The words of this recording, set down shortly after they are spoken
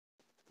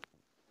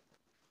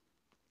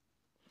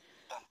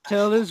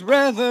Tell his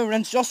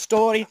reverence your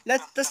story,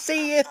 let us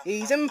see if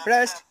he's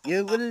impressed.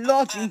 You were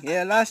lodging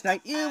here last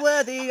night, you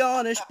were the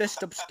honest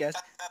bishop's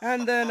guest.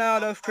 And then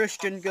out of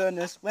Christian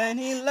goodness, when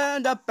he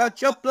learned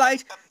about your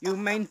plight, you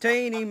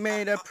maintain he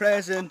made a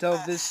present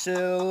of this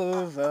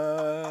silver.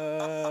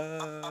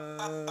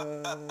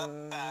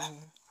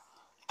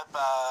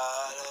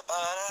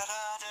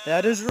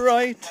 That is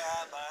right,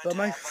 but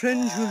my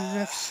friend you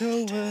left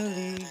so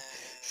early.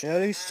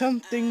 Surely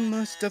something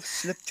must have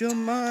slipped your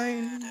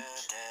mind.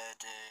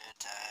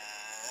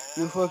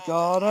 You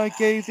forgot I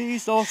gave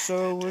these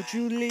also, would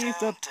you leave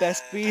the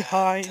best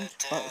behind?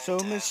 But so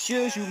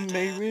messieurs you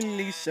may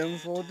release them,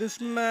 for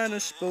this man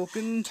has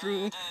spoken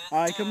true.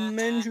 I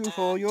commend you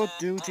for your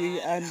duty,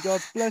 and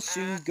God's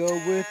blessing go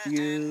with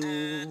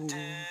you.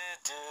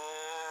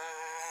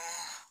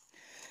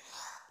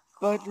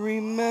 But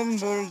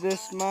remember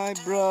this, my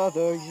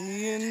brother,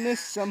 ye in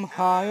this some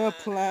higher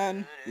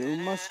plan. You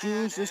must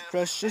use this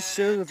precious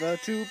silver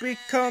to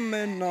become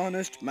an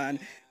honest man.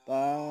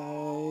 By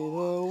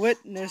the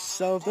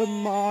witness of the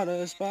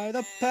martyrs, by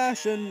the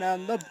passion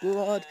and the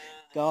blood,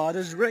 God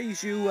has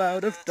raised you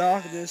out of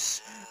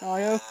darkness.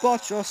 I have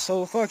bought your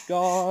soul for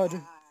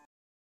God.